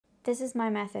This is my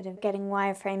method of getting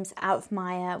wireframes out of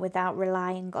Maya without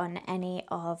relying on any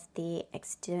of the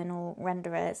external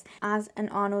renderers. As an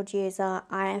Arnold user,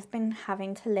 I have been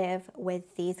having to live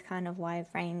with these kind of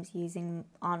wireframes using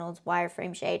Arnold's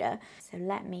wireframe shader. So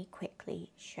let me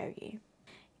quickly show you.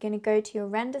 You're going to go to your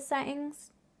render settings,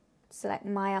 select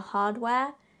Maya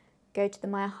Hardware, go to the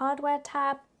Maya Hardware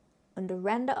tab, under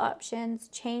render options,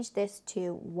 change this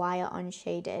to wire on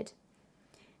shaded.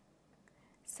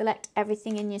 Select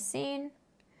everything in your scene,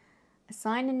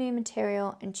 assign a new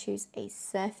material and choose a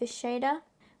surface shader.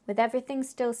 With everything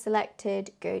still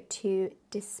selected, go to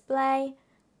display,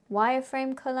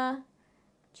 wireframe color,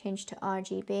 change to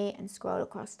RGB and scroll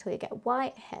across till you get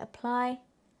white, hit apply,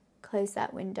 close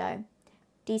that window.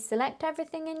 Deselect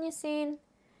everything in your scene,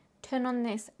 turn on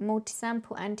this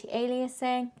multi-sample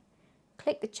anti-aliasing,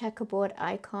 click the checkerboard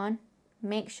icon,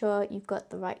 make sure you've got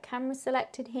the right camera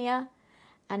selected here,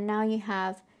 and now you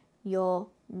have your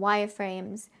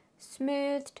wireframes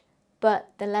smoothed, but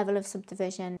the level of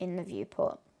subdivision in the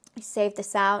viewport. Save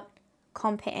this out,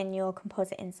 comp it in your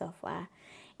compositing software.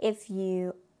 If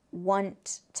you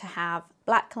want to have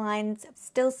black lines,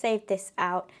 still save this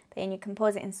out, but in your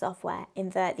compositing software,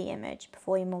 invert the image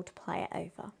before you multiply it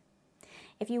over.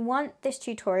 If you want this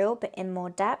tutorial but in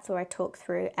more depth, where I talk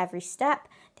through every step,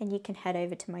 then you can head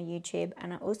over to my YouTube,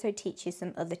 and I also teach you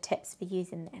some other tips for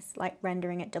using this, like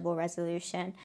rendering at double resolution